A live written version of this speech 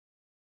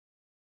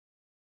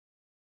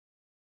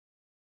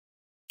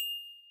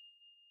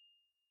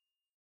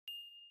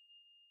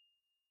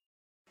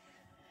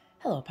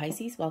Hello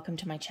Pisces, welcome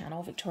to my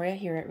channel. Victoria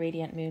here at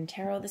Radiant Moon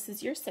Tarot. This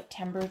is your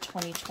September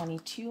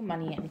 2022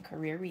 money and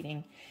career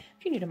reading.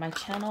 If you're new to my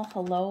channel,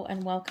 hello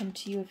and welcome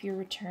to you. If you're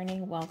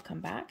returning, welcome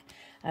back.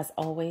 As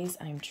always,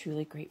 I'm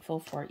truly grateful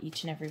for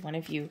each and every one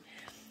of you.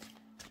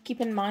 Keep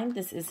in mind,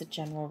 this is a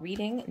general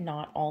reading.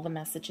 Not all the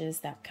messages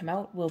that come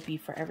out will be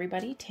for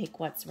everybody. Take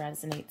what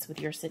resonates with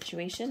your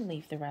situation,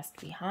 leave the rest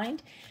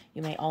behind.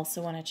 You may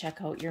also want to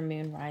check out your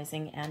moon,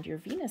 rising, and your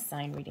Venus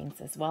sign readings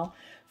as well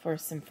for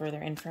some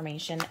further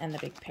information and the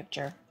big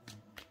picture.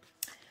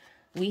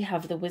 We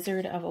have the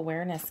Wizard of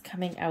Awareness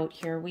coming out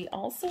here. We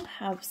also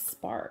have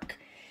Spark.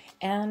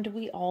 And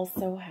we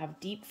also have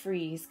Deep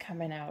Freeze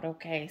coming out.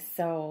 Okay,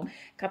 so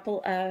a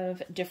couple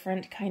of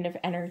different kind of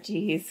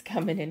energies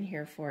coming in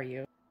here for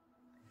you.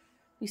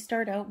 We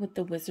start out with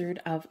the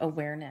Wizard of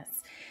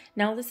Awareness.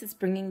 Now this is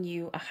bringing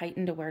you a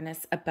heightened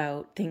awareness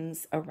about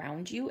things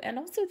around you and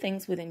also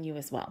things within you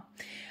as well.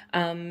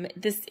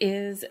 This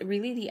is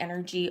really the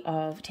energy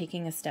of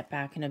taking a step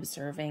back and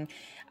observing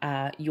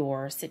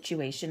your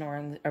situation,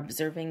 or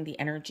observing the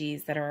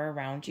energies that are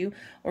around you,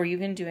 or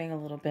even doing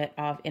a little bit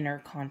of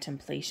inner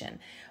contemplation.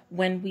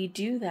 When we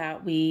do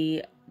that,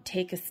 we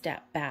take a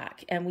step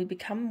back and we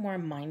become more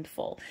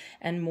mindful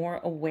and more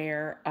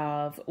aware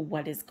of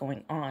what is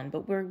going on,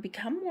 but we're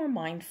become more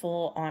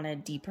mindful on a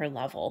deeper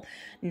level,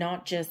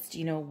 not just,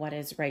 what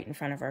is right in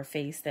front of our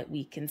face that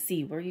we can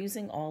see. We're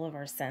using all of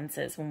our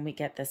senses when we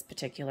get this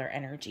particular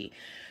energy.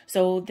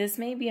 So this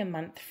may be a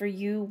month for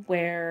you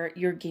where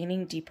you're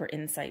gaining deeper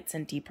insights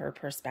and deeper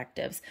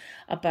perspectives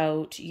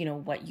about,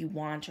 what you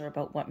want, or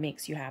about what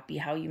makes you happy,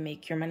 how you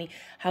make your money,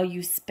 how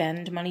you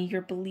spend money,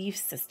 your belief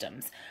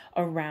systems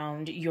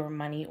around your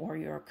money or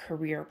your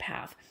career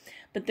path.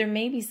 But there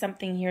may be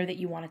something here that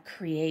you want to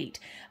create.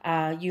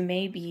 You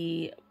may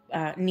be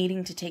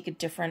needing to take a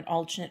different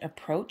alternate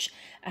approach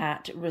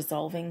at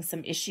resolving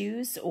some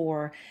issues,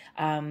 or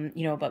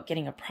about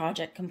getting a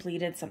project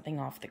completed, something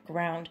off the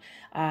ground,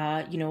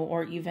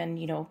 or even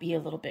be a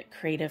little bit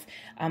creative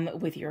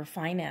with your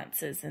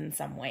finances in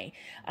some way.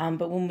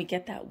 But when we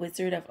get that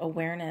Wizard of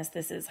Awareness,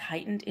 this is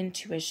heightened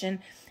intuition,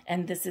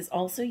 and this is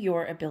also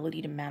your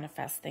ability to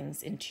manifest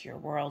things into your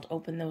world,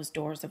 open those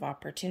doors of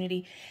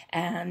opportunity,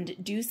 and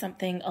do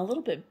something a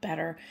little bit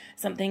better,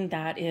 something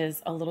that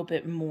is a little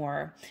bit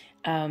more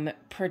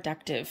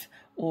productive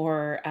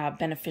or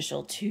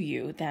beneficial to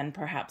you than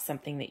perhaps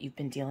something that you've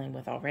been dealing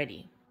with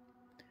already.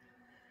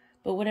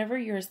 But whatever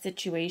your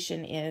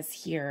situation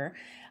is here,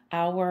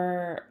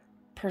 our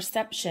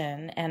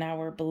perception and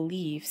our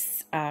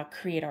beliefs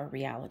create our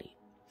reality.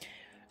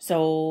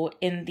 So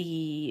in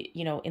the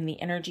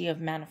energy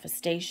of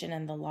manifestation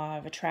and the law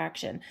of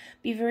attraction,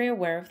 be very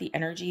aware of the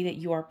energy that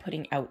you are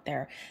putting out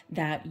there,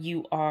 that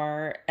you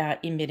are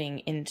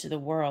emitting into the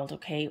world,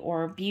 okay?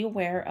 Or be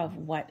aware of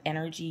what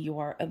energy you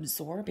are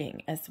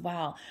absorbing as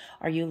well.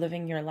 Are you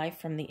living your life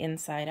from the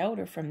inside out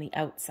or from the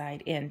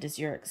outside in? Does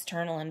your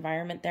external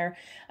environment there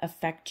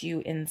affect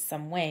you in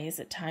some way? Is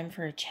it time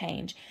for a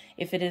change?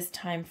 If it is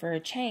time for a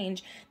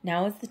change,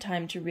 now is the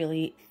time to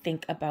really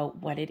think about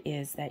what it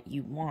is that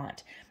you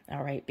want.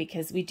 All right,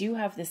 because we do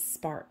have this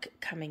spark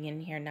coming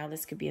in here. Now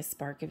this could be a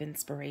spark of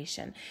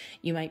inspiration.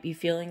 You might be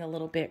feeling a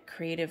little bit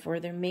creative, or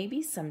there may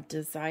be some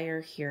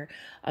desire here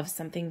of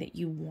something that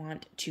you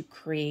want to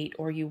create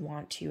or you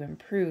want to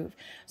improve.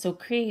 So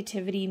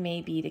creativity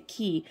may be the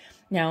key.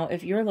 Now,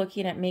 if you're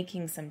looking at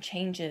making some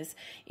changes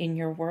in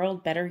your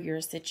world, better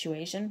your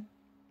situation,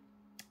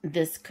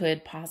 this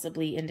could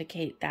possibly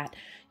indicate that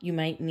you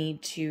might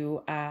need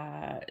to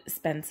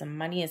spend some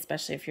money,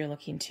 especially if you're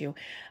looking to,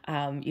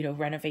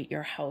 renovate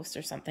your house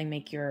or something,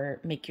 make your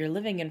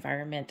living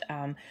environment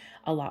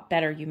a lot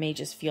better. You may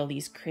just feel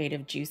these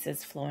creative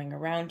juices flowing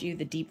around you,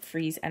 the deep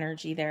freeze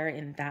energy there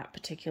in that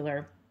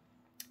particular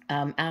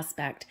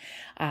aspect.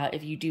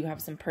 If you do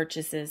have some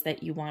purchases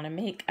that you want to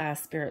make,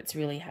 Spirit's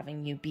really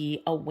having you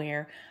be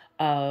aware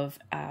of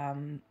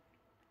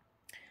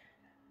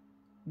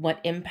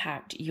what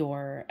impact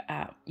your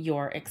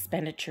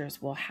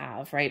expenditures will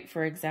have, right?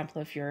 For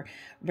example, if you're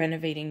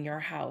renovating your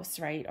house,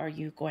 right? Are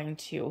you going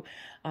to,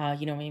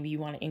 maybe you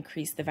want to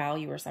increase the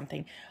value or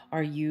something.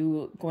 Are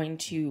you going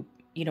to,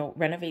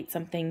 renovate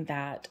something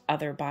that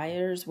other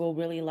buyers will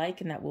really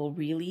like and that will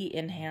really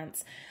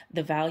enhance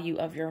the value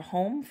of your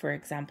home? For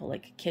example,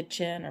 like a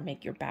kitchen, or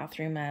make your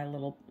bathroom a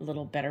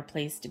little better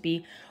place to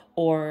be.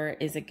 Or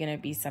is it going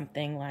to be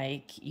something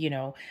like,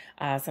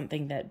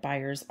 something that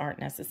buyers aren't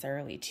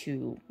necessarily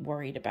too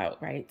worried about,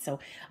 right? So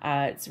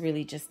it's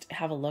really just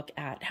have a look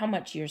at how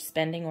much you're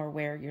spending or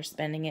where you're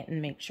spending it,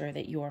 and make sure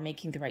that you are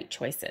making the right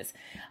choices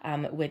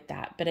with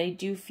that. But I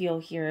do feel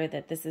here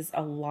that this is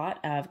a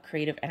lot of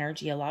creative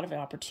energy, a lot of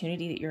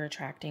opportunity that you're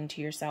attracting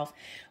to yourself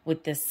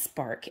with this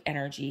spark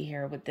energy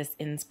here, with this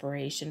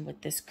inspiration,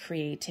 with this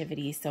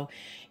creativity. So,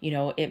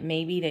 it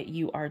may be that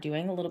you are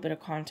doing a little bit of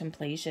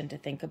contemplation to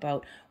think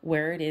about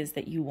where it is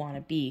that you want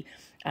to be.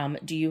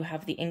 Do you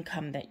have the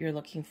income that you're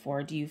looking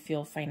for? Do you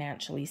feel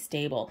financially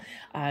stable?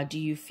 Do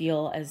you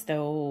feel as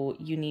though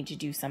you need to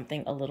do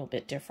something a little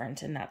bit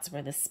different? And that's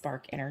where the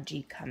spark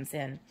energy comes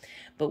in.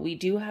 But we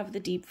do have the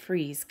deep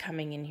freeze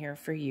coming in here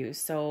for you.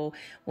 So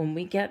when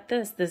we get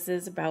this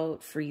is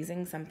about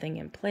freezing something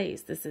in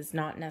place. This is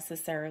not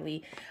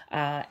necessarily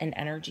an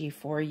energy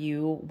for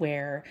you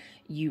where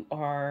you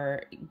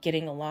are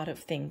getting a lot of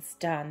things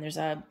done. There's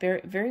a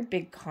very, very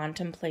big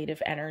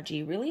contemplative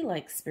energy, really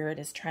like Spirit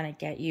is trying to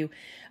get you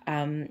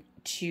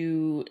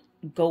to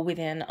go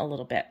within a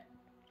little bit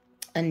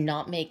and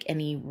not make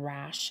any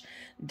rash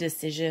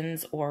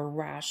decisions or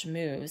rash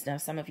moves. Now,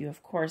 some of you,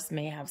 of course,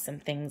 may have some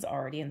things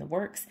already in the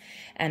works.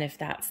 And if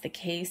that's the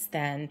case,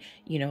 then,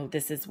 you know,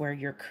 this is where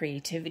your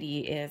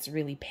creativity is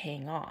really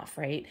paying off,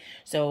 right?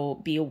 So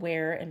be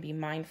aware and be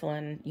mindful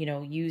and, you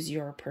know, use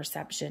your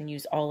perception,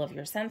 use all of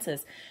your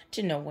senses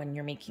to know when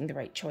you're making the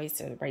right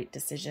choice or the right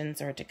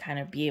decisions, or to kind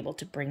of be able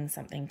to bring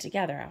something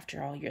together.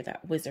 After all, you're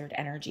that wizard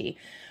energy.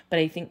 But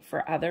I think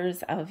for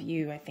others of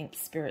you, I think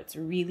Spirit's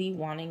really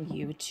wanting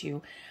you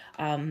to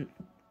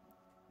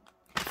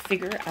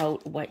figure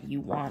out what you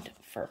want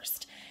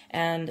first.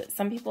 And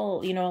some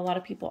people, you know, a lot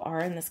of people are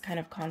in this kind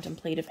of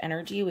contemplative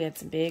energy. We had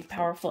some big,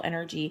 powerful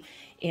energy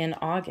in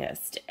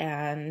August.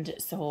 And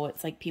so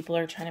it's like people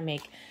are trying to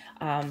make,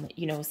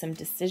 you know, some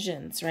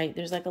decisions, right?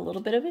 There's like a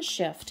little bit of a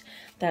shift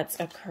that's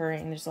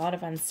occurring. There's a lot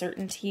of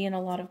uncertainty in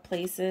a lot of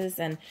places.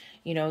 And,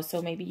 you know,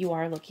 so maybe you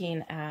are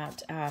looking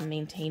at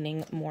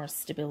maintaining more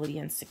stability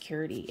and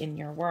security in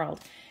your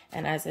world.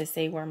 And as I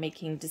say, we're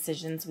making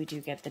decisions. We do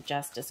get the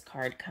Justice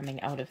card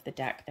coming out of the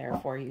deck there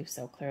for you.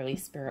 So clearly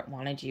Spirit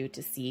wanted you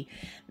to see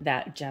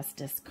that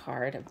Justice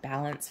card of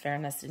balance,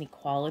 fairness, and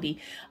equality,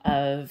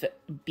 of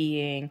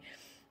being,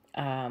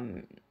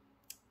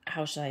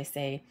 how shall I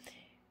say,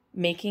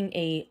 making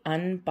a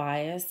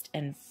unbiased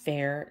and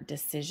fair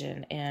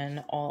decision in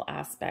all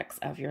aspects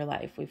of your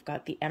life. We've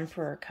got the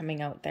Emperor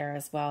coming out there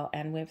as well,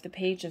 and we have the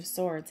Page of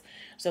Swords.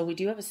 So we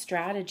do have a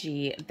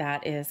strategy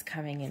that is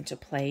coming into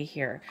play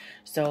here.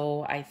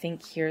 So I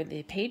think here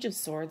the Page of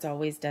Swords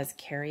always does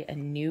carry a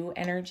new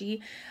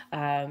energy,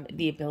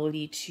 the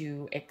ability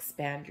to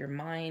expand your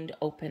mind,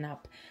 open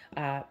up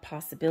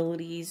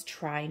possibilities,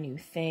 try new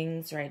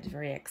things, right?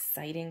 Very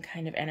exciting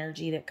kind of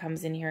energy that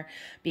comes in here.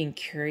 Being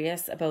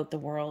curious about the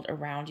world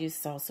around you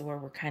is also where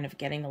we're kind of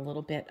getting a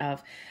little bit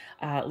of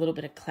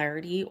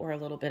clarity, or a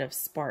little bit of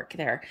spark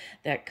there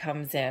that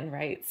comes in,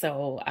 right?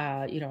 So,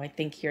 you know, I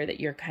think here that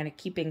you're kind of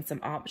keeping some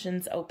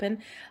options open,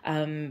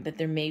 but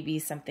there may be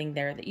something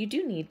there that you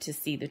do need to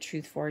see the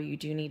truth for. You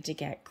do need to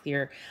get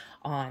clear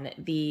on.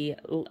 The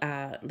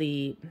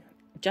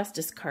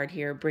Justice card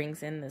here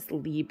brings in this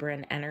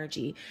Libran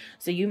energy.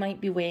 So you might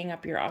be weighing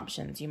up your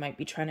options. You might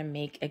be trying to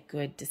make a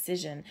good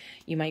decision.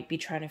 You might be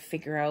trying to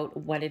figure out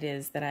what it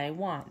is that I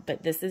want.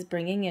 But this is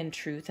bringing in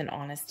truth and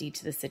honesty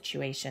to the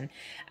situation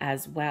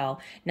as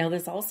well. Now,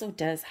 this also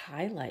does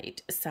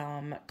highlight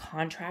some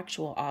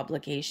contractual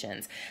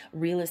obligations.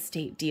 Real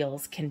estate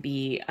deals can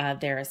be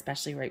there,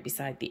 especially right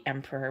beside the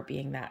Emperor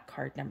being that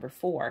card number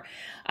 4.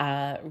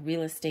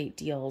 Real estate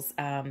deals,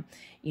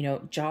 you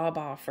know, job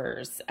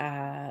offers,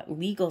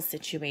 legal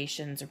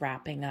situations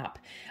wrapping up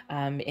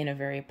in a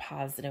very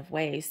positive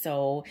way.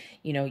 So,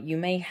 you know, you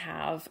may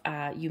have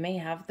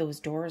those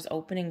doors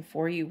opening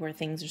for you where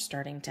things are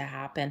starting to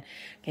happen.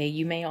 Okay,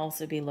 you may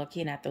also be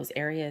looking at those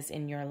areas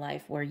in your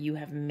life where you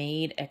have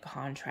made a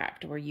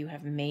contract, where you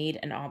have made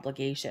an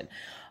obligation.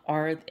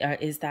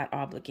 Is that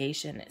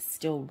obligation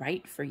still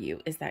right for you?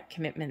 Is that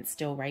commitment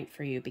still right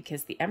for you?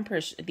 Because the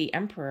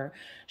Emperor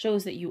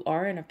shows that you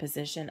are in a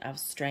position of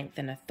strength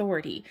and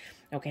authority.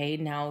 Okay,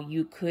 now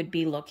you could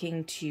be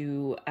looking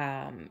to,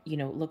 you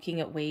know,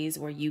 looking at ways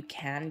where you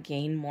can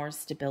gain more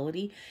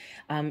stability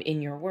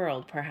in your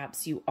world.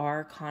 Perhaps you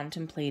are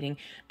contemplating,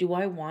 do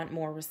I want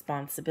more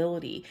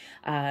responsibility,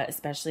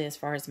 especially as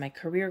far as my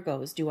career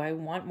goes? Do I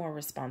want more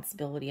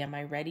responsibility? Am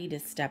I ready to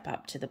step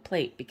up to the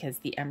plate? Because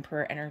the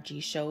Emperor energy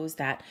shows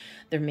that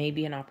there may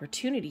be an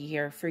opportunity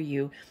here for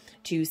you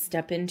to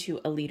step into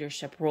a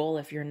leadership role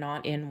if you're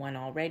not in one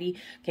already.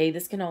 Okay,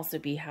 this can also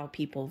be how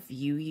people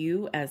view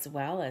you as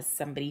well, as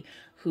somebody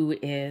who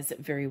is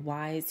very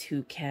wise,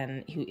 who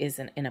is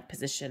in a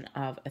position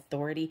of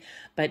authority,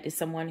 but is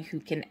someone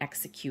who can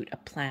execute a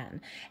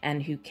plan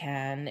and who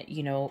can,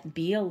 you know,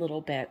 be a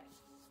little bit,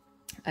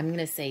 I'm going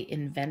to say,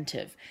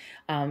 inventive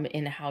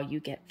in how you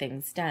get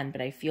things done.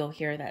 But I feel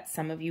here that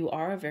some of you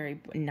are a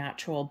very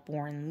natural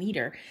born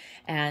leader.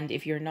 And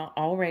if you're not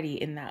already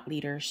in that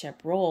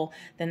leadership role,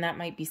 then that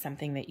might be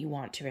something that you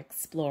want to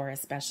explore,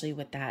 especially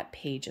with that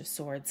Page of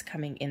Swords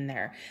coming in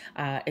there,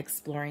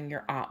 exploring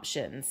your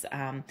options,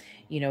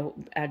 you know,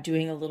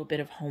 doing a little bit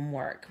of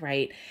homework,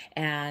 right?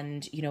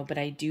 And, you know, but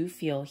I do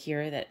feel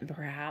here that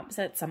perhaps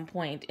at some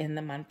point in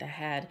the month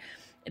ahead,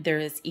 there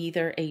is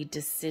either a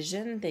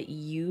decision that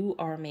you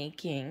are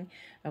making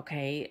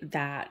okay,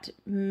 that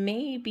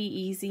may be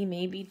easy,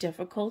 may be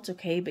difficult,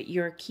 okay, but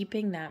you're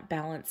keeping that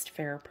balanced,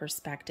 fair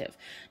perspective.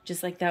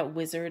 Just like that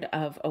wizard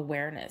of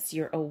awareness.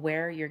 You're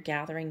aware, you're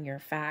gathering your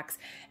facts,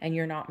 and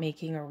you're not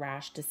making a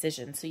rash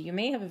decision. So you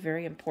may have a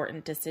very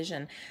important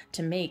decision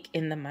to make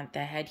in the month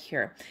ahead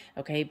here,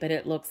 okay, but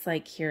it looks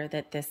like here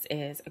that this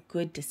is a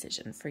good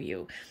decision for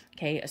you,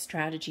 okay. A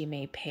strategy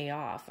may pay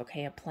off,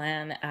 okay, a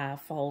plan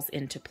falls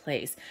into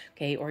place,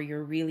 okay, or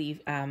you're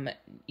really,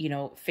 you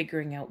know,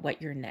 figuring out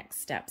what your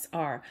next steps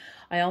are.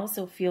 I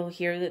also feel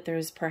here that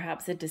there's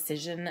perhaps a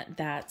decision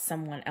that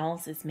someone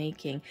else is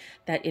making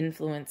that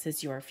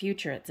influences your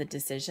future. It's a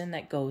decision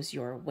that goes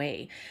your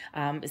way,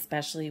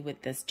 especially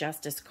with this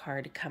Justice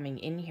card coming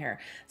in here.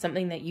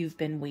 Something that you've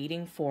been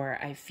waiting for,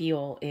 I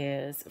feel,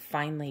 is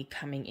finally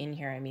coming in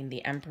here. I mean,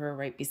 the Emperor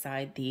right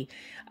beside the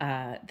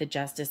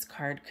Justice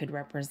card could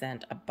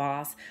represent a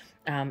boss.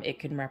 It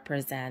can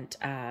represent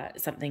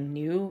something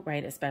new,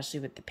 right? Especially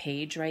with the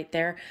page right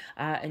there,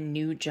 a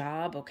new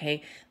job,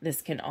 okay?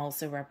 This can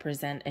also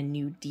represent a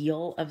new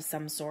deal of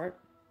some sort.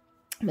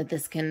 But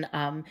this can,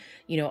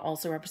 you know,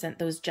 also represent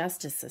those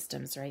justice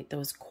systems, right?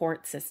 Those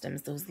court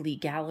systems, those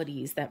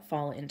legalities that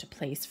fall into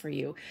place for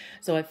you.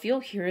 So I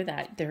feel here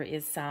that there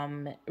is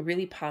some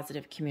really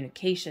positive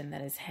communication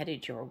that is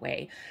headed your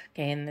way,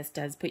 okay? And this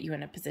does put you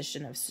in a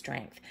position of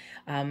strength,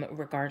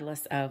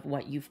 regardless of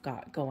what you've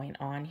got going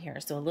on here.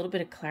 So a little bit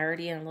of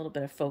clarity and a little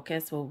bit of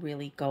focus will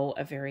really go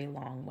a very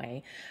long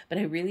way. But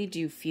I really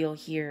do feel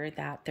here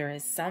that there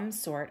is some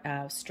sort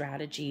of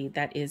strategy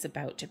that is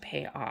about to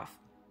pay off.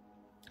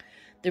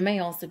 There may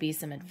also be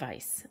some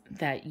advice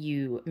that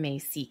you may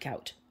seek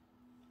out.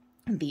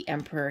 The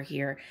Emperor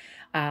here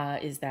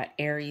is that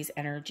Aries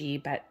energy,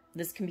 but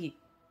this can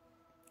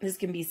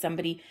be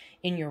somebody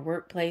in your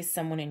workplace,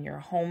 someone in your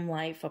home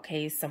life,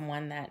 okay,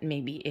 someone that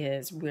maybe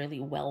is really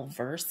well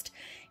versed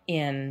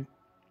in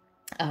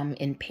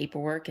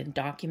paperwork and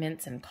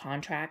documents and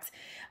contracts,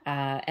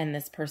 and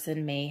this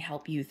person may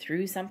help you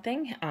through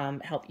something,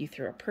 help you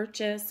through a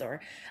purchase,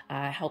 or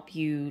help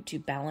you to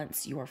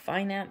balance your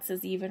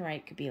finances even,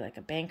 right? It could be like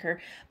a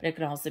banker, but it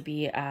could also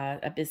be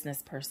a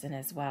business person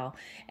as well.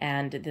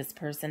 And this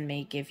person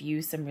may give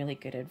you some really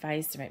good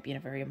advice. There might be a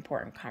very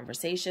important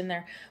conversation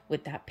there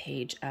with that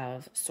Page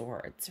of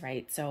Swords,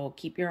 right? So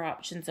keep your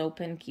options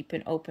open, keep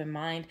an open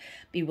mind,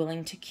 be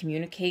willing to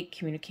communicate.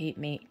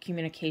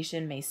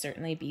 Communication may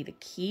certainly be the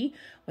key,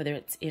 whether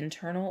it's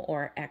internal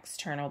or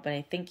external. But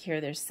I think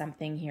here there's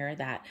something here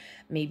that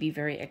may be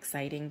very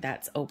exciting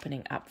that's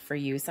opening up for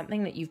you,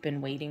 something that you've been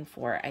waiting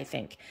for, I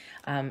think,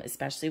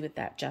 especially with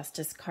that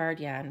Justice card.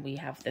 Yeah, and we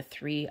have the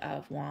Three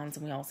of Wands,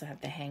 and we also have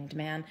the Hanged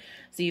Man.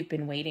 So you've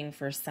been waiting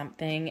for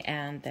something,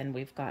 and then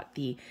we've got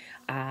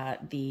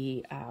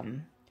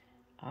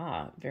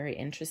very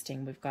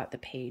interesting. We've got the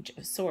Page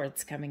of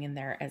Swords coming in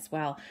there as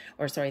well.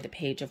 Or sorry, the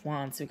Page of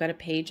Wands. So we've got a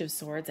Page of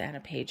Swords and a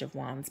Page of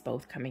Wands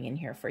both coming in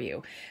here for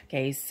you.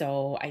 Okay,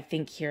 so I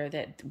think here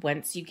that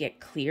once you get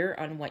clear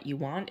on what you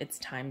want, it's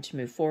time to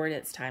move forward.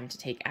 It's time to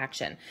take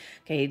action.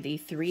 Okay, the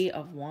Three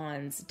of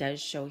Wands does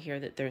show here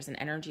that there's an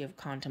energy of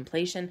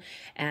contemplation,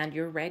 and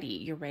you're ready.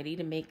 You're ready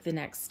to make the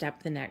next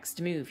step, the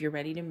next move. You're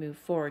ready to move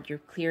forward.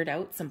 You've cleared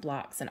out some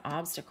blocks and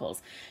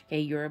obstacles. Okay,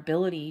 your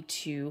ability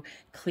to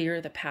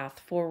clear the path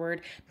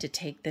forward, to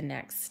take the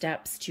next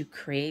steps, to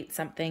create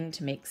something,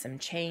 to make some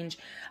change,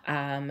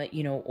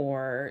 you know,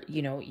 or,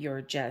 you know,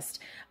 you're just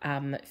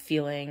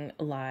feeling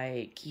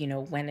like, you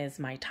know, when is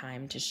my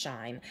time to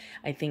shine?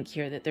 I think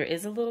here that there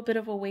is a little bit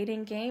of a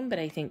waiting game, but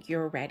I think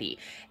you're ready.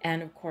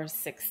 And of course,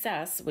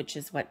 success, which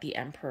is what the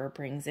Emperor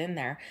brings in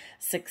there,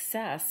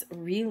 success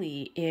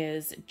really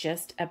is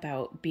just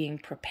about being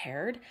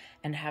prepared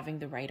and having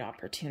the right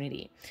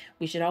opportunity.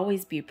 We should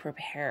always be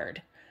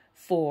prepared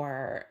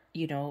for,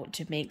 you know,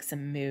 to make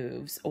some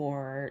moves,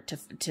 or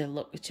to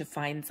look to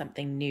find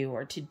something new,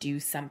 or to do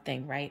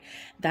something, right?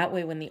 That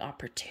way, when the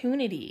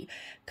opportunity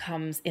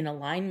comes in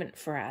alignment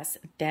for us,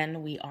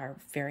 then we are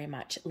very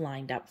much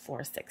lined up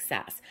for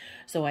success.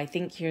 So I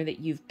think here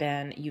that you've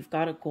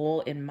got a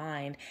goal in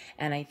mind,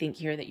 and I think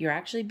here that you're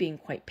actually being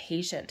quite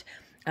patient,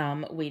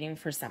 waiting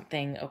for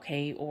something,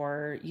 okay?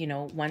 Or, you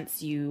know,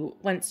 once you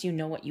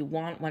know what you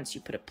want, once you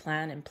put a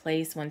plan in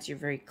place, once you're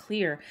very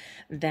clear,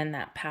 then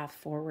that path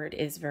forward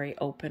is very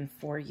open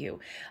for you,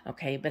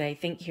 okay? But I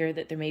think here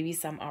that there may be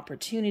some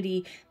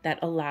opportunity that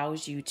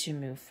allows you to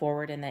move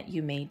forward and that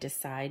you may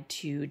decide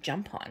to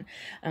jump on,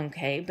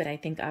 okay? But I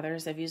think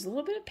others have used a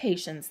little bit of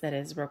patience that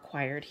is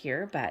required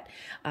here, but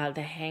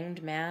the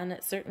Hanged Man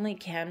certainly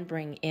can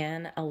bring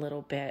in a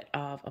little bit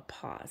of a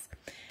pause.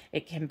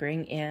 It can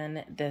bring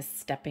in this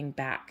stepping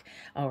back,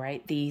 all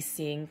right? The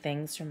seeing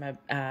things from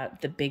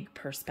the big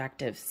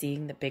perspective,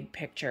 seeing the big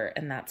picture,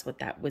 and that's what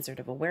that Wizard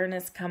of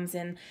Awareness comes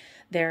in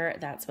there.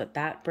 That's what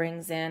that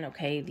brings in,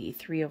 okay? The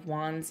Three of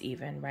Wands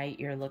even, right?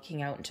 You're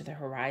looking out into the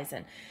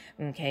horizon,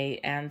 okay?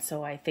 And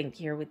so I think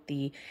here with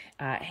the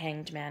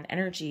Hanged Man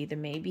energy, there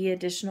may be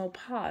additional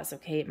pause,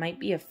 okay? It might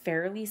be a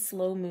fairly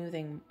slow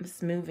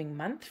moving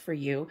month for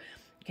you,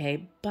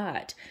 okay,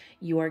 but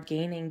you are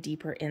gaining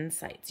deeper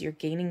insights. You're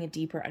gaining a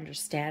deeper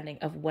understanding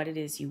of what it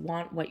is you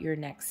want, what your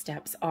next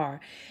steps are.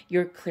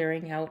 You're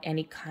clearing out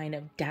any kind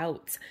of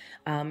doubts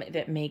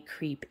that may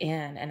creep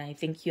in. And I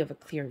think you have a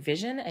clear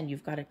vision and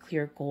you've got a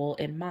clear goal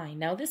in mind.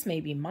 Now, this may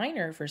be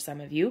minor for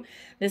some of you.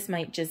 This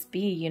might just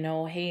be, you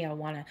know, hey, I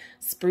want to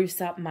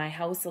spruce up my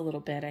house a little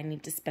bit. I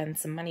need to spend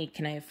some money.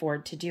 Can I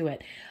afford to do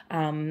it?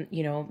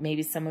 You know,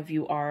 maybe some of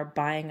you are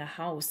buying a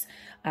house,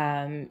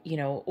 you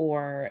know,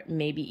 or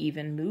maybe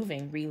even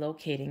moving,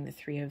 relocating. The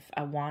Three of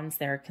Wands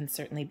there can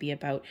certainly be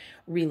about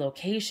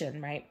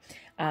relocation, right?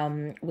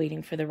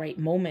 Waiting for the right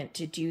moment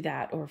to do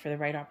that, or for the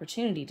right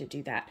opportunity to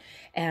do that.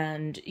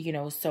 And, you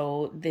know,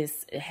 so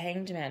this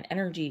Hanged Man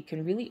energy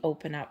can really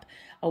open up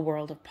a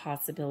world of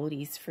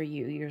possibilities for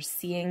you. You're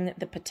seeing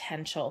the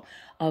potential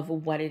of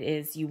what it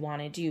is you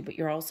want to do, but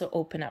you're also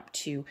open up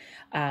to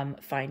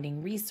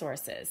finding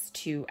resources,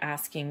 to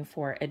asking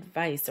for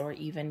advice, or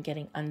even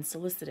getting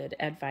unsolicited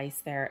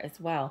advice there as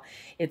well.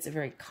 It's a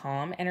very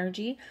calm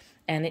energy.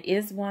 And it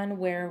is one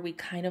where we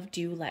kind of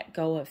do let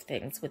go of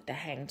things with the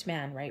Hanged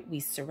Man, right? We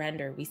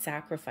surrender, we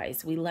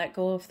sacrifice, we let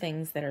go of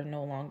things that are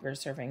no longer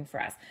serving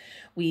for us.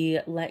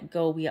 We let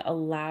go, we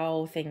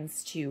allow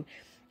things to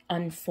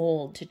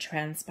unfold, to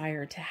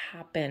transpire, to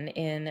happen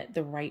in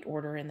the right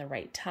order, in the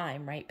right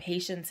time, right?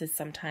 Patience is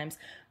sometimes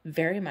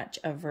very much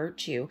a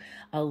virtue,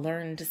 a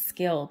learned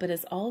skill, but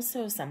is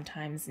also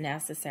sometimes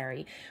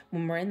necessary.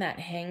 When we're in that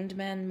Hanged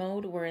Man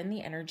mode, we're in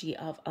the energy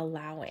of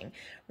allowing,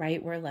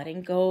 right? We're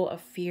letting go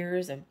of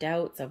fears, of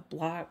doubts, of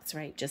blocks,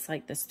 right? Just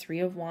like this Three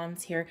of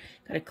Wands here,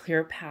 got a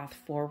clear path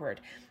forward.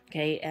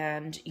 Okay.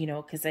 And, you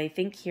know, because I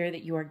think here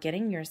that you are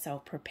getting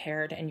yourself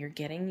prepared and you're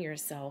getting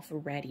yourself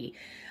ready.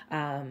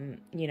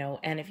 You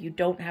know, and if you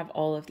don't have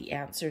all of the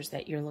answers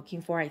that you're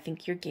looking for, I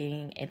think you're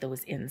gaining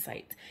those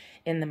insights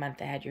in the month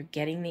ahead. You're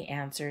getting the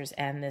answers,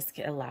 and this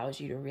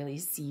allows you to really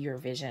see your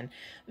vision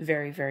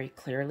very, very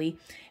clearly.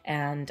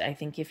 And I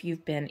think if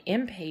you've been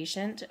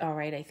impatient, all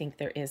right, I think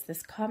there is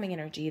this calming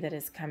energy that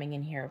is coming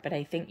in here, but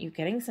I think you're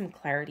getting some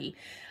clarity.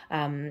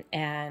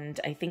 And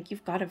I think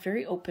you've got a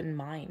very open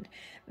mind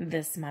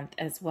this month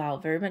as well,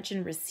 very much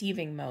in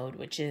receiving mode,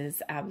 which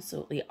is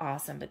absolutely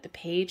awesome. But the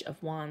Page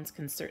of Wands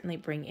can certainly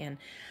bring in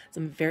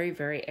some very,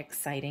 very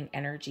exciting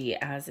energy,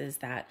 as is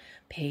that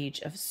Page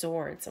of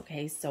Swords.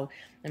 Okay, so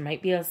there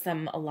might be a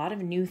lot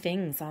of new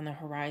things on the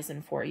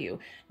horizon for you,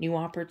 new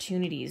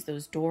opportunities,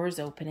 those doors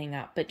opening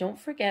up. But don't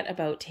forget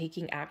about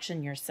taking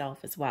action yourself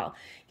as well.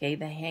 Okay,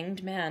 the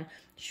Hanged Man,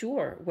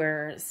 sure,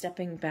 we're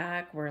stepping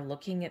back, we're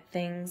looking at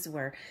things,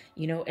 we're,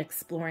 you know,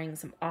 exploring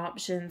some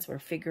options, we're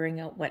figuring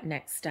out what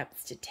next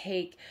steps to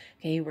take.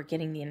 Okay, we're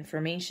getting the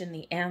information,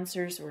 the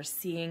answers, we're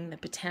seeing the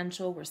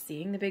potential, we're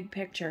seeing the big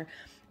picture,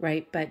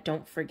 right? But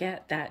don't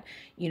forget that,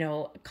 you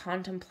know,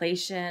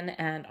 contemplation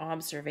and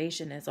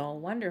observation is all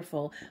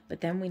wonderful,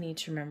 but then we need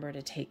to remember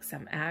to take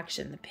some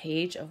action. The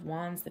Page of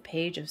Wands, the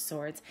Page of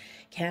Swords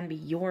can be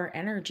your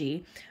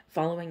energy,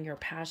 following your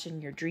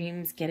passion, your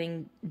dreams,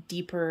 getting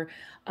deeper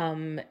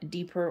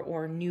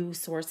or new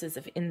sources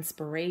of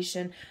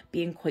inspiration,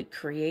 being quite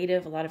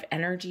creative. A lot of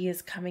energy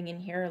is coming in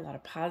here, a lot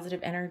of positive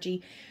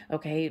energy.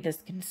 Okay,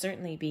 this can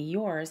certainly be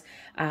yours,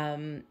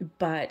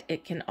 but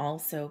it can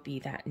also be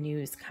that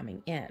news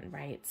coming in,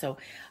 right? So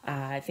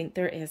I think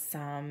there is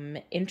some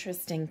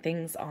interesting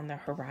things on the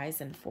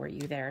horizon for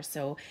you there.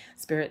 So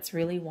Spirit's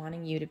really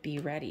wanting you to be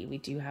ready. We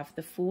do have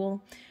the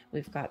Fool,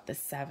 we've got the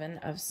Seven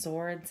of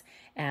Swords,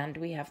 and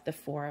we have the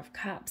Four of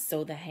Cups.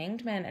 So the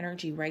Hanged Man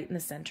energy right in the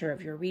center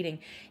of your reading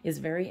is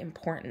very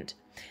important,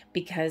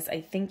 because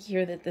I think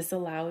here that this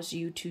allows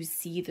you to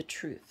see the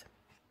truth.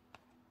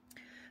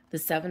 The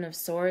Seven of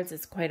Swords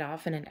is quite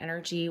often an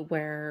energy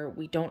where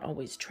we don't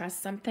always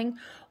trust something,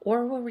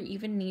 or where we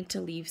even need to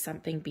leave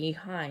something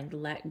behind,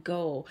 let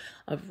go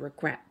of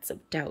regrets,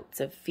 of doubts,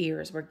 of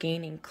fears. We're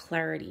gaining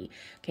clarity,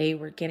 okay?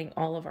 We're getting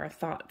all of our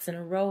thoughts in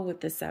a row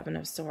with the Seven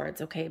of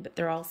Swords, okay? But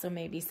there also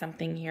may be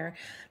something here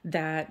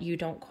that you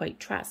don't quite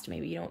trust.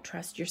 Maybe you don't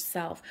trust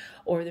yourself,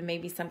 or there may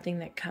be something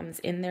that comes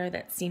in there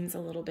that seems a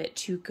little bit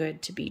too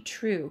good to be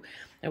true.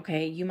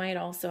 Okay, you might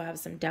also have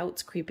some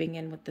doubts creeping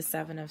in with the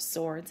Seven of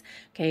Swords.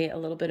 Okay, a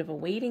little bit of a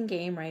waiting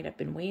game, right? I've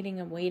been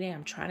waiting and waiting.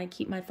 I'm trying to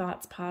keep my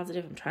thoughts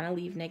positive. I'm trying to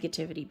leave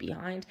negativity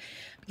behind,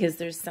 because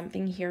there's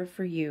something here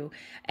for you.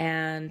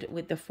 And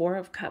with the Four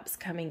of Cups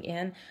coming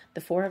in,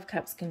 the Four of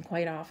Cups can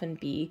quite often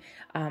be,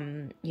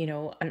 you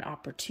know, an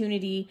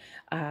opportunity,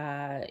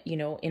 you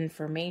know,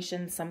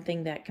 information,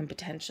 something that can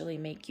potentially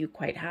make you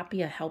quite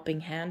happy, a helping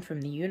hand from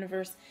the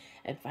universe,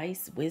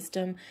 advice,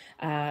 wisdom,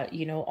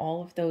 you know,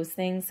 all of those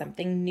things,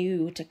 something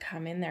new to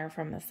come in there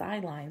from the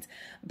sidelines,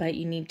 but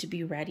you need to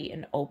be ready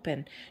and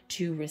open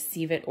to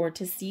receive it, or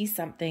to see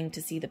something,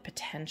 to see the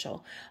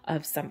potential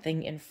of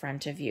something in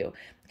front of you.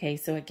 Okay,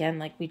 so again,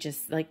 like we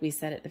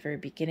said at the very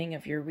beginning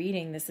of your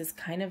reading, this is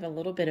kind of a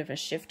little bit of a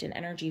shift in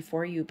energy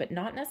for you, but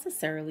not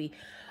necessarily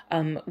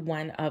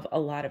one of a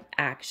lot of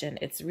action.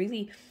 It's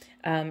really,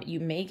 you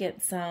may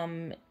get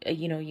some,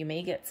 you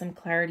may get some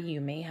clarity.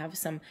 You may have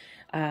some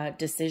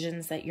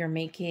decisions that you're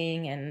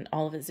making, and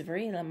all of it's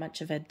very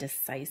much of a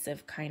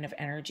decisive kind of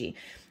energy.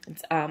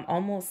 It's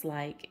almost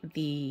like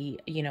getting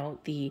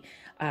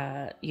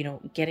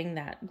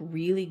that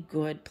really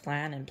good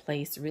plan in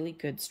place, really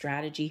good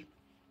strategy,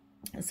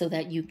 so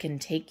that you can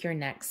take your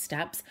next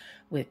steps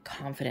with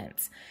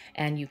confidence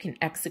and you can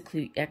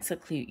execute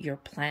your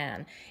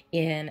plan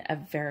in a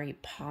very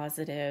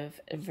positive,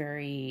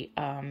 very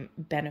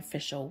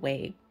beneficial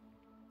way.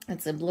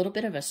 It's a little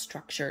bit of a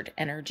structured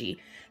energy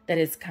that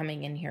is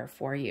coming in here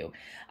for you.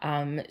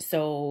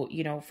 So,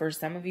 for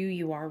some of you,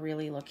 you are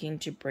really looking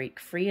to break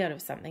free out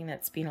of something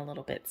that's been a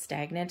little bit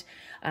stagnant.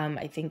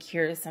 I think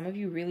here, some of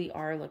you really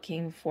are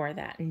looking for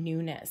that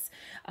newness,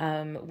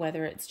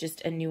 whether it's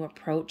just a new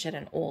approach at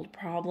an old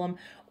problem,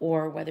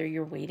 or whether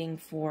you're waiting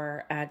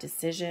for a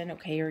decision,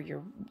 okay, or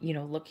you're,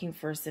 looking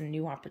for some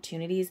new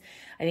opportunities.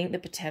 I think the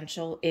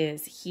potential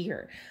is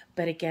here.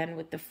 But again,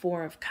 with the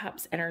Four of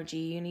Cups energy,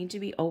 you need to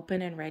be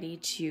open and ready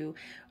to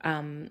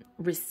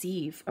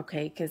receive,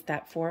 okay? Because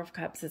that Four of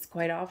Cups is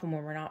quite often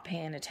when we're not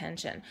paying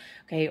attention,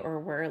 okay? Or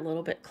we're a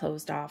little bit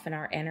closed off in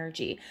our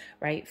energy,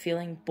 right?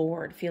 Feeling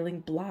bored,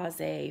 feeling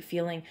blasé,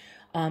 feeling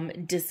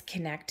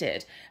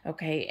disconnected,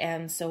 okay?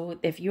 And so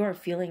if you're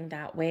feeling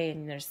that way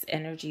and there's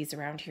energies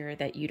around here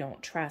that you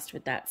don't trust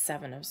with that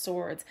Seven of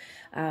Swords,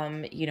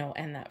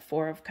 and that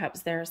Four of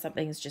Cups there,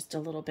 something's just a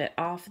little bit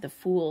off. The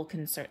Fool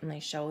can certainly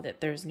show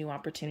that there's new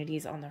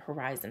opportunities on the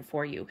horizon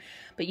for you,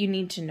 but you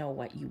need to know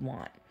what you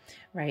want,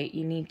 right?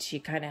 You need to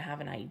kind of have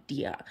an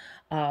idea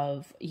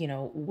of,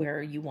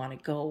 where you want to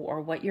go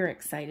or what you're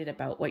excited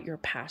about, what you're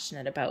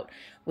passionate about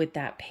with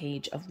that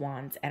Page of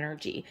Wands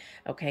energy,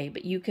 okay?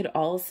 But you could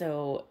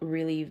also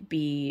really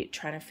be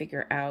trying to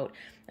figure out,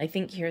 I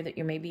think here that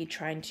you're maybe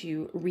trying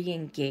to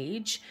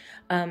re-engage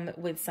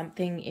with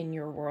something in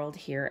your world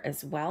here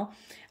as well.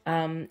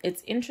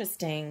 It's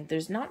interesting.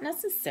 There's not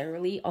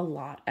necessarily a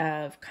lot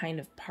of kind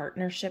of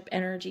partnership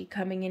energy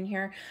coming in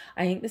here.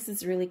 I think this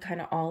is really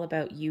kind of all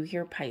about you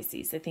here,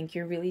 Pisces. I think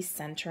you're really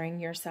centering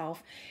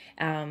yourself.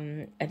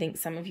 I think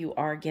some of you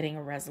are getting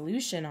a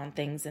resolution on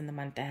things in the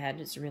month ahead.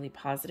 It's really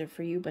positive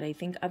for you, but I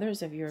think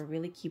others of you are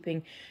really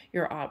keeping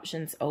your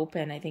options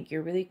open. I think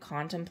you're really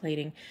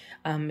contemplating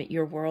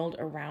your world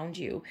around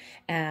you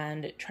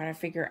and trying to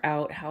figure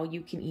out how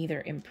you can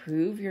either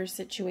improve your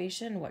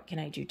situation. What can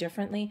I do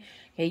differently?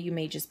 Okay, you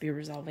may just be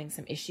resolving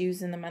some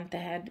issues in the month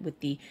ahead with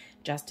the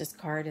Justice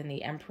card and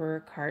the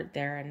Emperor card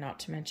there, and not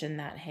to mention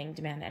that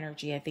Hanged Man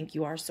energy. I think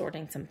you are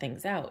sorting some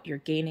things out. You're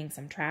gaining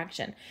some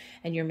traction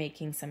and you're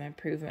making some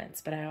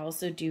improvements. But I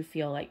also do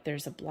feel like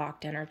there's a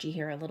blocked energy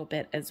here a little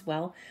bit as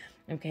well.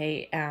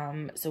 Okay,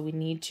 so we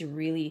need to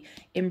really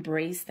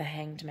embrace the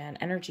Hanged Man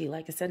energy.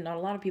 Like I said, not a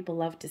lot of people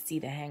love to see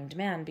the Hanged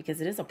Man because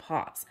it is a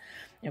pause.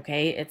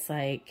 Okay, it's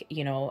like,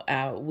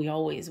 we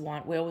always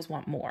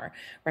want more,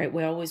 right?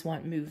 We always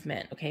want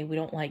movement. Okay, we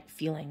don't like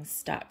feeling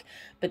stuck,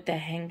 but the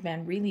Hanged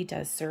Man really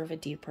does serve a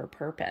deeper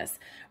purpose,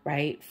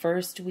 right?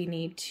 First, we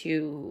need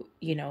to,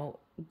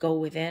 go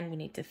within. We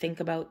need to think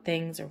about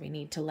things, or we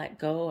need to let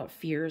go of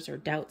fears or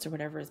doubts or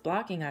whatever is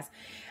blocking us.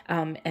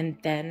 And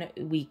then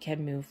we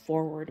can move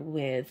forward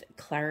with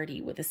clarity,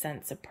 with a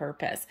sense of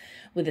purpose,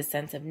 with a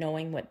sense of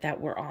knowing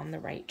that we're on the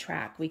right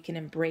track. We can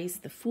embrace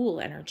the Fool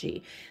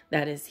energy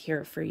that is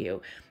here for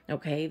you.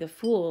 Okay, the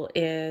Fool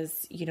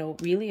is,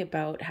 really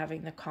about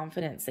having the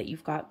confidence that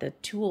you've got the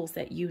tools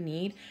that you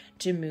need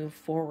to move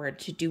forward,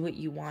 to do what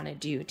you want to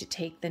do, to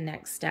take the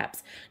next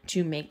steps,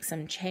 to make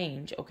some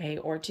change, okay,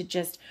 or to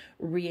just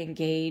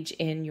re-engage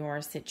in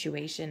your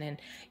situation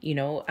and,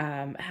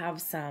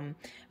 have some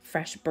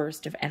fresh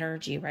burst of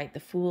energy, right? The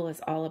Fool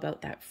is all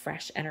about that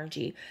fresh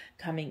energy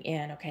coming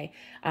in, okay?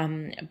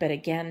 But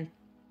again,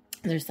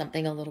 there's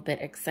something a little bit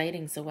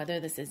exciting. So whether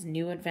this is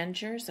new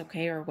adventures,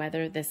 okay, or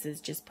whether this is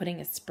just putting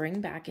a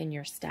spring back in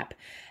your step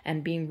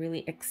and being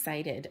really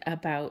excited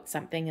about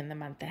something in the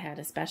month ahead,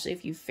 especially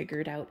if you've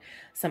figured out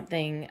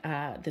something,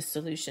 the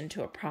solution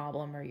to a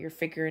problem, or you're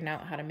figuring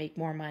out how to make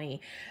more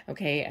money,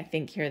 okay, I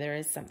think here there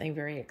is something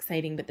very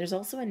exciting. But there's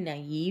also a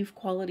naive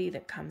quality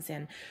that comes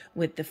in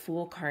with the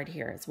Fool card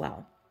here as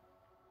well.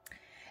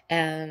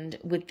 And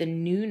with the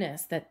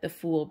newness that the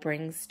Fool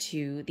brings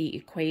to the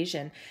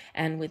equation,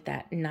 and with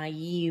that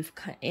naive,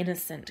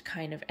 innocent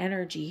kind of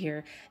energy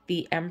here,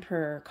 the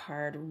Emperor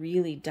card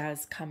really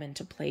does come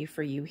into play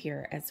for you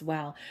here as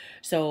well.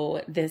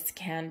 So this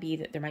can be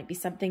that there might be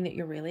something that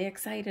you're really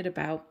excited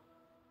about,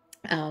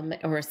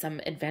 or some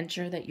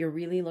adventure that you're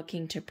really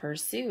looking to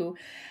pursue.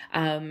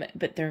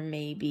 But there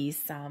may be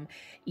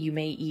you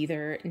may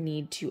either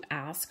need to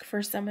ask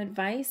for some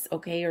advice,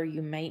 okay, or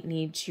you might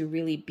need to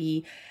really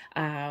be,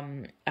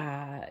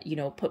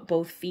 put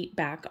both feet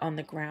back on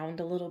the ground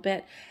a little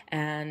bit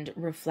and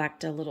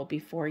reflect a little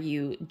before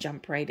you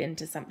jump right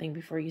into something,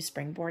 before you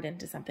springboard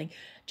into something,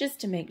 just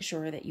to make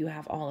sure that you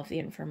have all of the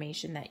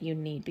information that you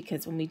need.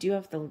 Because when we do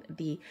have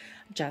the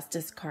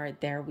Justice card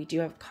there, we do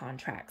have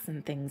contracts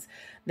and things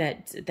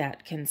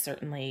that can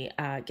certainly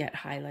get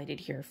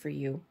highlighted here for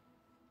you.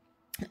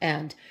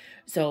 And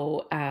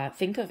so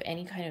think of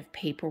any kind of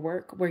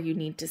paperwork where you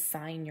need to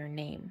sign your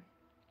name.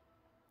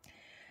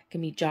 It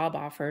can be job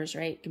offers,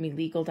 right? It can be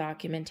legal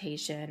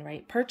documentation,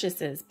 right?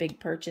 Purchases, big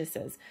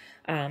purchases.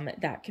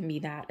 That can be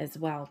that as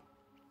well.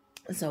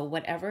 So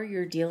whatever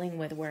you're dealing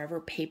with, wherever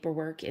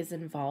paperwork is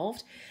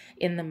involved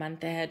in the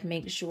month ahead,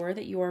 make sure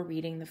that you are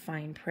reading the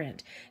fine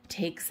print.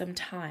 Take some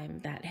time,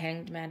 that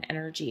Hanged Man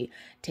energy.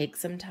 Take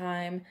some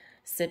time,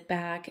 sit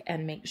back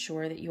and make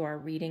sure that you are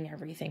reading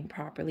everything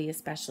properly,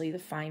 especially the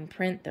fine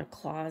print, the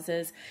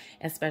clauses,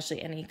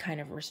 especially any kind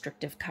of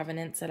restrictive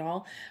covenants at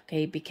all,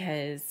 okay?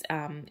 Because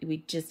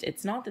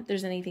it's not that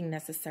there's anything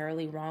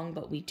necessarily wrong,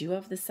 but we do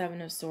have the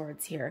Seven of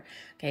Swords here,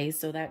 okay?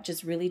 So that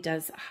just really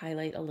does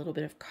highlight a little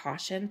bit of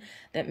caution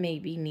that may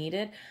be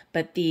needed,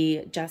 but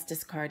the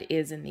Justice card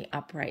is in the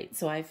upright.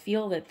 So I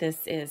feel that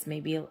this is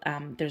maybe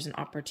there's an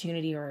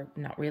opportunity, or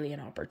not really an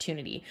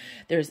opportunity.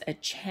 There's a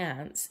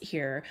chance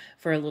here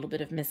for a little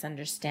bit of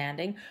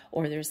misunderstanding,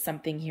 or there's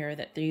something here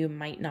that you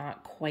might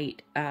not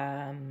quite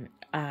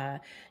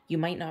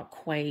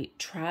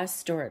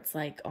trust, or it's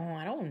like, oh,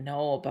 I don't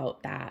know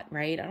about that,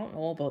 right? I don't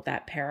know about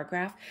that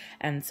paragraph.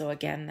 And so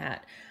again,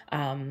 that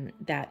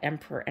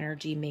Emperor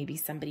energy may be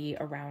somebody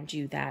around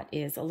you that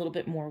is a little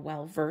bit more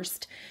well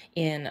versed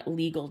in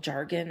legal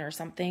jargon or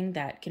something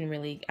that can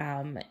really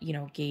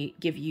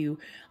give you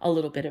a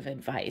little bit of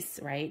advice,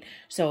 right?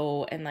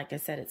 So, and like I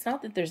said, it's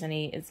not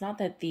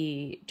that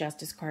the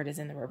Justice card is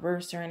in the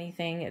reverse or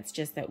anything. It's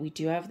just that we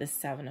do have the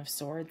Seven of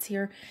Swords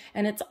here,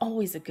 and it's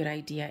always a good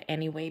idea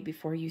anyway,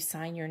 before you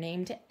sign your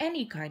name to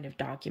any kind of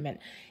document,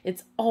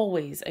 it's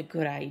always a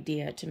good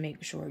idea to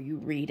make sure you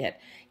read it.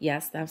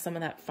 Yes, some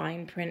of that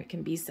fine print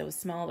can be so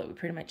small that we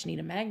pretty much need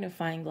a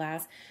magnifying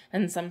glass,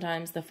 and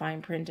sometimes the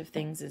fine print of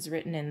things is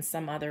written in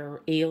some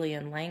other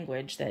alien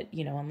language that,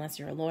 unless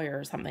you're a lawyer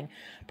or something,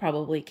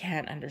 probably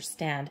can't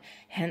understand,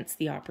 hence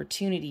the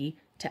opportunity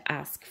to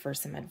ask for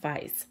some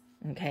advice.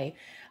 Okay,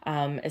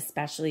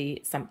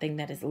 especially something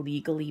that is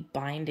legally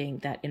binding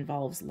that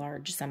involves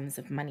large sums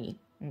of money.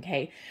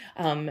 Okay,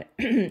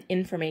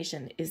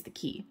 information is the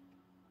key.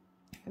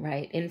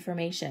 Right?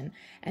 Information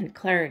and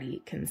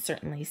clarity can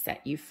certainly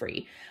set you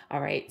free.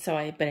 All right.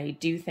 But I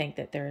do think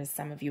that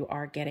some of you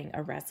are getting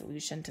a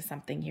resolution to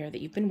something here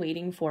that you've been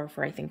waiting for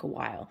I think a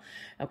while.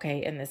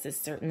 Okay. And this is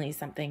certainly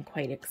something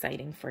quite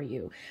exciting for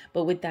you.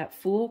 But with that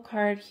Fool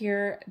card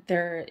here,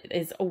 there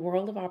is a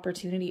world of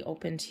opportunity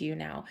open to you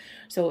now.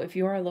 So if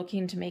you are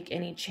looking to make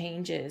any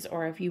changes,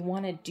 or if you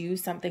want to do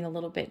something a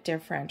little bit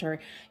different,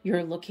 or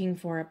you're looking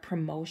for a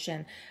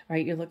promotion,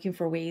 right? You're looking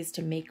for ways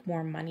to make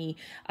more money,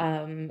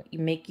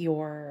 make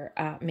your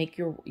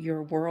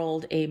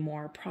world a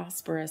more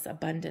prosperous,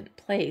 abundant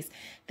place,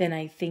 then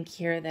I think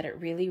here that it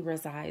really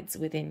resides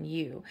within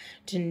you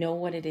to know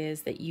what it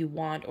is that you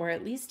want, or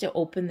at least to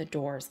open the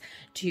doors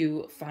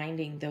to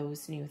finding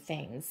those new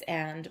things,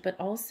 but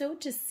also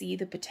to see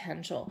the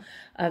potential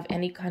of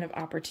any kind of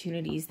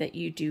opportunities that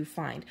you do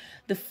find.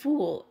 The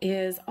Fool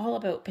is all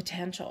about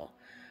potential,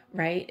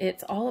 right?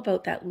 It's all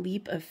about that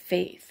leap of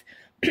faith.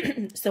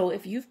 So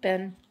if you've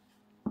been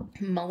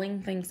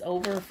mulling things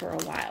over for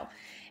a while,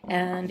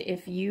 and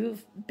if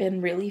you've been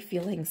really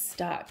feeling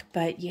stuck,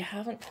 but you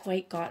haven't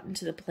quite gotten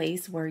to the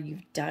place where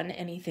you've done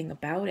anything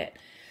about it,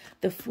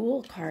 the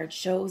Fool card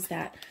shows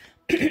that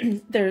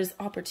there's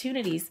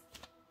opportunities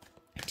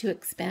to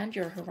expand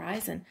your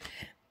horizon,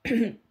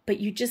 but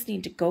you just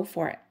need to go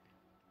for it.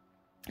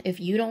 If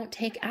you don't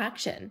take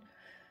action,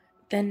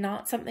 then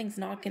something's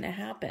not going to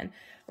happen,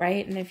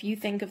 right? And if you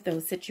think of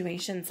those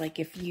situations, like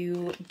if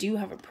you do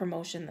have a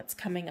promotion that's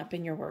coming up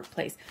in your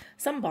workplace,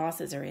 some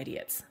bosses are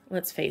idiots,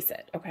 let's face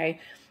it, okay?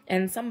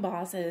 And some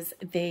bosses,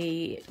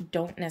 they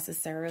don't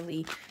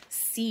necessarily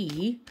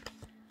see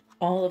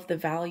all of the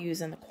values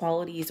and the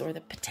qualities or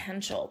the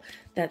potential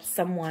that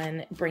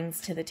someone brings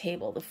to the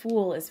table. The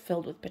Fool is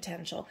filled with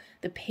potential.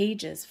 The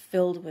Page is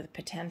filled with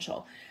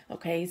potential.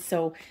 Okay,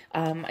 so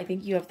I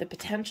think you have the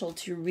potential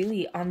to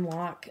really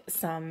unlock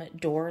some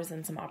doors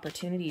and some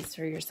opportunities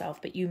for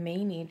yourself, but you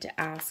may need to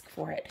ask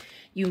for it.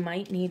 You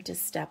might need to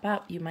step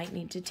up. You might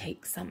need to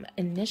take some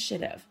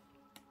initiative.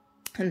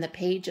 And the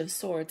Page of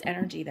Swords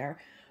energy there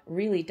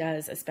really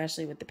does,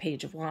 especially with the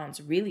Page of Wands,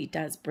 really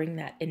does bring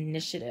that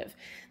initiative,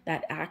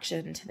 that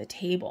action to the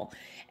table.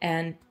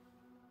 And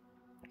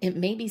it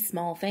may be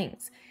small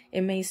things.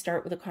 It may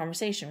start with a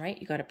conversation,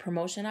 right? You got a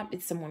promotion up,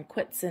 if someone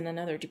quits in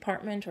another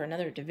department or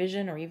another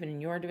division, or even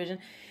in your division,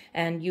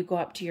 and you go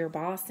up to your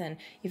boss, and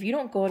if you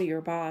don't go to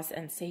your boss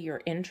and say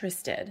you're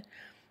interested,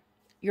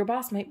 your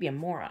boss might be a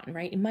moron,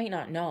 right? You might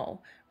not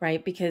know,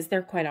 right? Because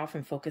they're quite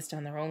often focused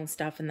on their own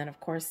stuff. And then of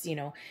course,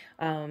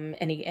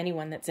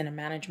 anyone that's in a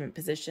management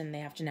position, they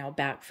have to now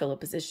backfill a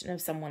position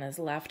if someone has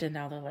left, and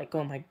now they're like,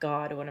 oh my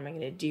God, what am I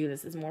going to do?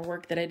 This is more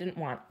work that I didn't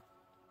want.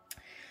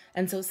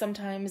 And so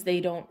sometimes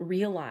they don't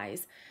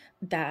realize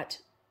that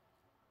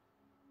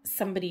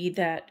somebody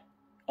that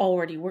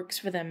already works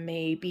for them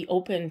may be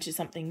open to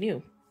something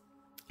new.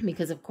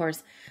 Because of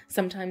course,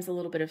 sometimes a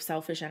little bit of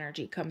selfish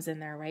energy comes in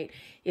there, right?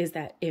 Is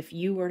that if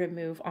you were to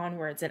move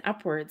onwards and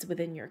upwards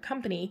within your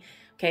company,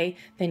 okay,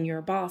 then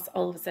your boss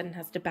all of a sudden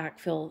has to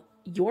backfill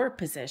your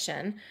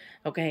position,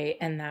 okay,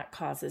 and that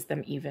causes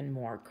them even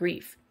more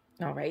grief.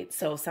 All right.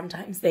 So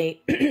sometimes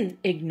they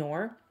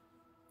ignore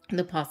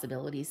the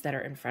possibilities that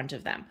are in front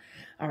of them.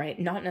 All right.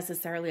 Not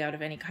necessarily out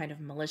of any kind of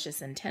malicious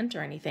intent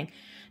or anything,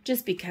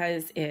 just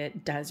because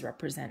it does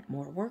represent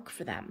more work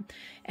for them.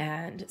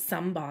 And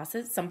some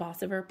bosses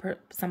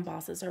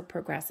are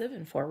progressive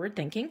and forward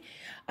thinking,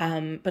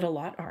 but a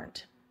lot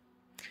aren't.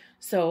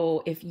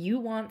 So if you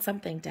want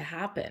something to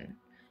happen,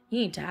 you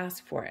need to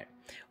ask for it,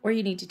 or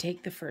you need to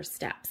take the first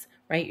steps,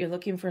 right? You're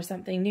looking for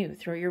something new,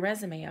 throw your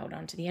resume out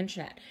onto the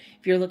internet.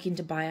 If you're looking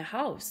to buy a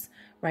house,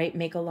 right,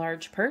 make a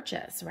large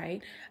purchase,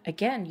 right?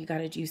 Again, you got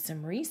to do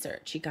some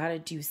research. You got to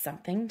do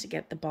something to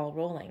get the ball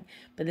rolling.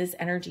 But this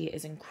energy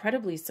is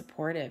incredibly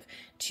supportive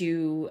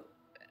to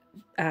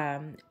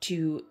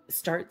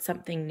start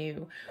something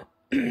new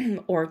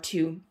or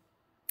to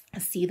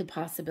see the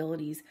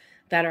possibilities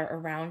that are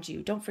around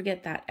you. Don't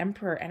forget that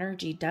Emperor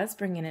energy does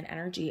bring in an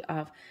energy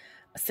of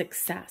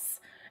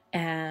success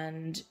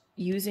and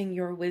using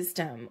your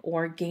wisdom,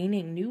 or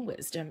gaining new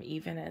wisdom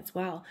even as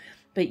well,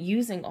 but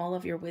using all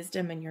of your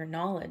wisdom and your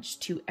knowledge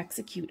to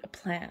execute a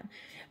plan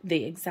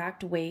the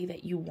exact way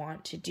that you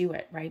want to do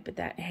it, right? But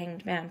that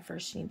Hanged Man,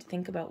 first you need to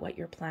think about what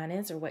your plan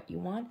is or what you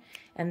want,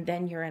 and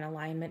then you're in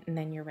alignment, and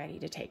then you're ready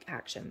to take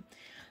action.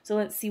 So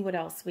let's see what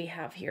else we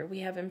have here. We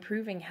have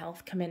improving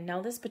health come in.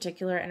 Now this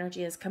particular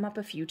energy has come up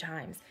a few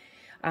times.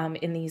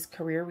 In these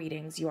career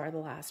readings. You are the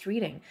last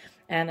reading.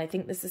 And I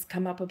think this has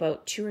come up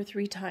about 2 or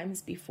 3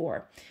 times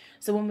before.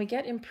 So when we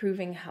get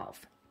improving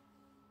health,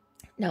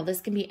 now this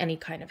can be any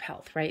kind of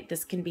health, right?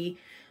 This can be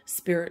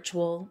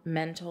spiritual,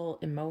 mental,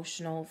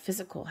 emotional,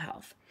 physical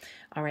health.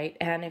 All right.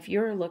 And if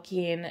you're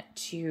looking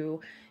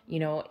to,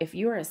 if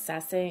you're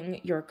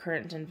assessing your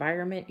current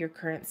environment, your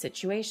current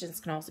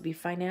situations, can also be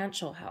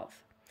financial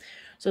health.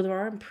 So there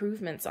are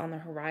improvements on the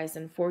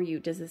horizon for you.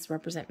 Does this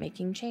represent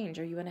making change?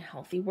 Are you in a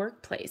healthy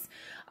workplace?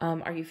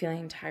 Are you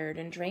feeling tired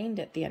and drained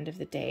at the end of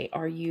the day?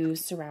 Are you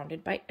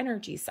surrounded by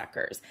energy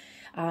suckers?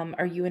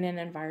 Are you in an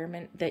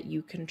environment that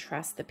you can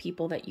trust the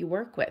people that you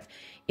work with?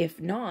 If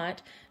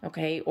not,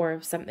 okay, or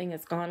if something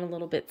has gone a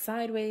little bit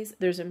sideways,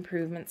 there's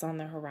improvements on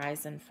the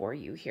horizon for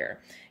you here.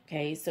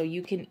 Okay, so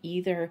you can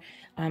either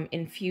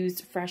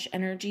infuse fresh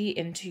energy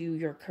into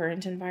your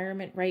current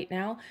environment right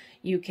now.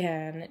 You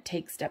can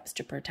take steps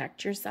to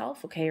protect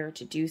yourself, okay, or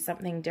to do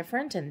something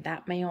different, and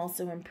that may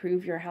also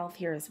improve your health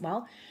here as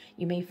well.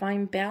 You may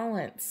find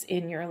balance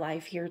in your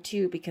life here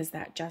too, because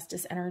that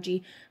justice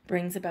energy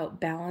brings about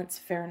balance,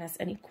 fairness,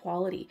 and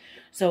equality.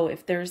 So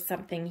if there's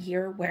something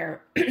here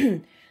where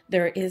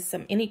there is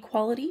some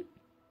inequality,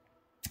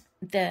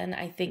 then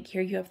I think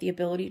here you have the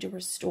ability to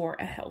restore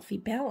a healthy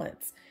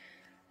balance.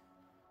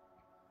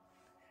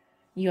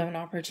 You have an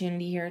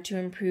opportunity here to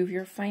improve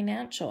your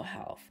financial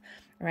health,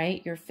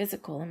 right? Your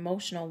physical,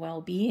 emotional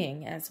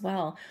well-being as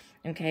well.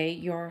 Okay,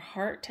 your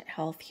heart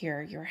health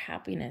here, your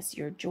happiness,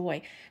 your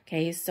joy.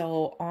 Okay,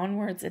 so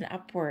onwards and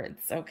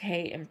upwards.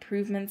 Okay,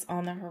 improvements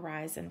on the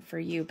horizon for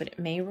you, but it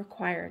may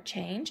require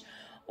change,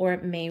 or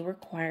it may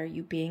require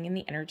you being in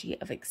the energy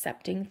of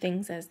accepting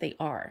things as they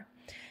are.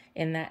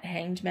 In that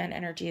Hanged Man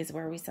energy is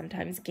where we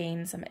sometimes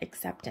gain some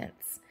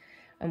acceptance.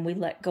 And we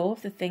let go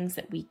of the things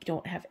that we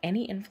don't have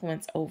any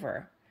influence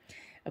over.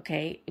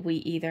 Okay, we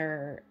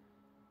either,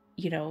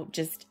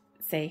 just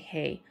say,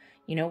 hey,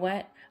 you know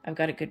what? I've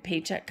got a good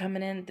paycheck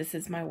coming in. This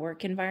is my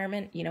work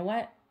environment. You know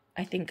what?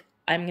 I think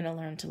I'm going to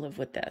learn to live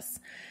with this.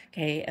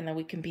 Okay, and then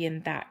we can be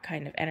in that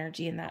kind of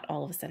energy, and that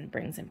all of a sudden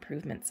brings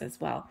improvements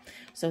as well.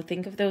 So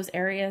think of those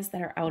areas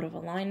that are out of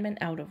alignment,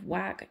 out of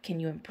whack. Can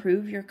you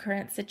improve your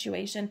current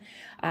situation?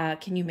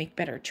 Can you make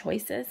better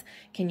choices?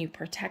 Can you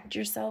protect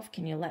yourself?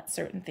 Can you let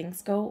certain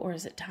things go, or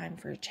is it time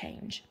for a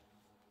change?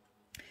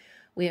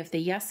 We have the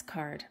Yes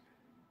card.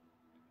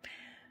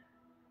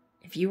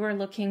 If you are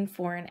looking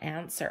for an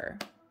answer,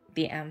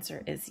 the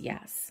answer is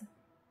yes.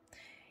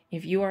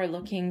 If you are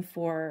looking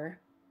for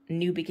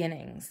new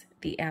beginnings,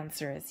 the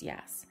answer is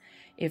yes.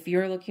 If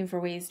you're looking for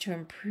ways to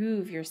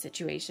improve your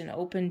situation,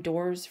 open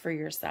doors for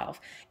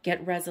yourself,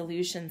 get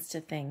resolutions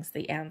to things,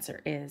 the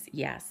answer is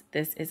yes.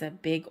 This is a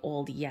big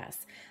old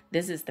yes.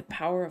 This is the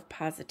power of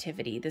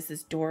positivity. This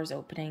is doors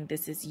opening.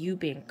 This is you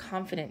being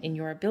confident in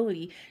your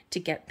ability to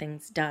get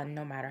things done,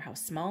 no matter how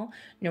small,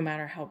 no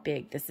matter how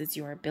big. This is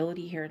your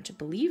ability here to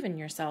believe in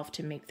yourself,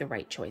 to make the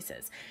right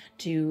choices,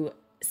 to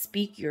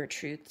speak your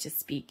truth, to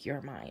speak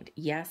your mind.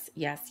 Yes,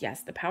 yes,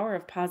 yes. The power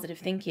of positive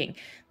thinking,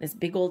 this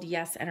big old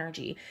yes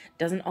energy,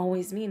 doesn't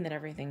always mean that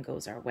everything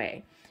goes our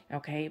way.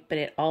 Okay,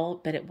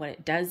 what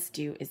it does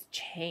do is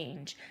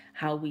change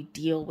how we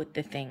deal with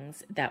the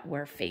things that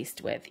we're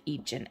faced with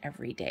each and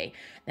every day.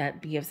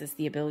 That gives us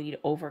the ability to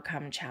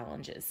overcome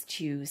challenges,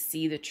 to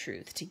see the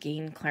truth, to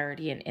gain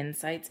clarity and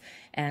insights,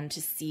 and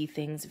to see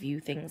things,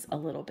 view things a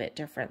little bit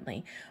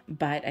differently.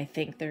 But I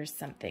think there's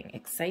something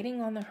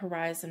exciting on the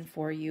horizon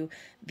for you.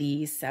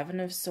 The Seven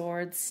of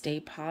Swords, stay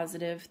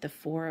positive. The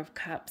Four of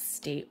Cups,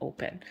 stay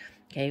open.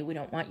 Okay, we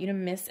don't want you to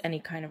miss any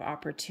kind of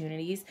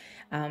opportunities,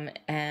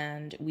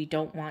 and we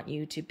don't want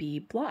you to be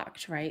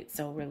blocked, right?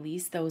 So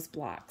release those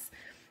blocks.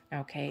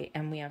 Okay,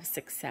 and we have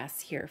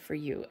success here for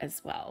you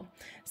as well.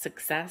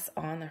 Success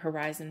on the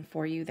horizon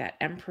for you. That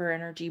Emperor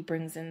energy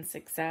brings in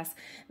success.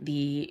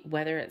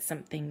 Whether it's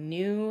something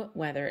new,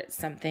 whether it's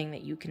something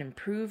that you can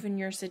improve in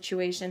your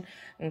situation,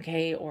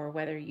 okay, or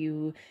whether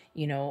you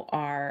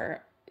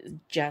are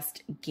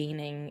just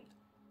gaining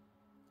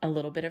a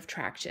little bit of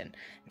traction.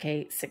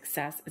 Okay,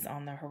 success is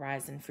on the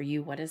horizon for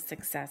you. What does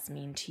success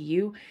mean to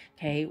you?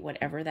 Okay,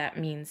 whatever that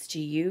means to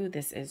you,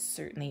 this is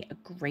certainly a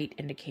great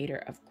indicator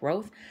of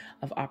growth,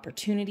 of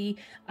opportunity,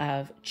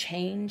 of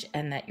change,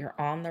 and that you're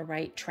on the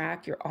right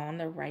track, you're on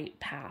the right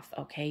path.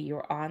 Okay,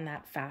 you're on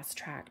that fast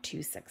track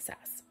to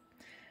success.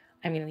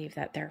 I'm going to leave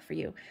that there for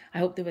you. I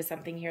hope there was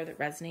something here that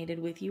resonated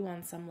with you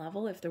on some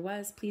level. If there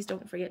was, please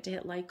don't forget to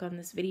hit like on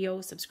this video,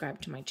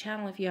 subscribe to my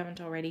channel if you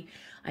haven't already.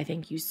 I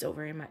thank you so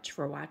very much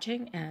for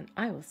watching, and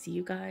I will see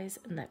you guys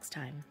next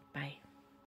time. Bye.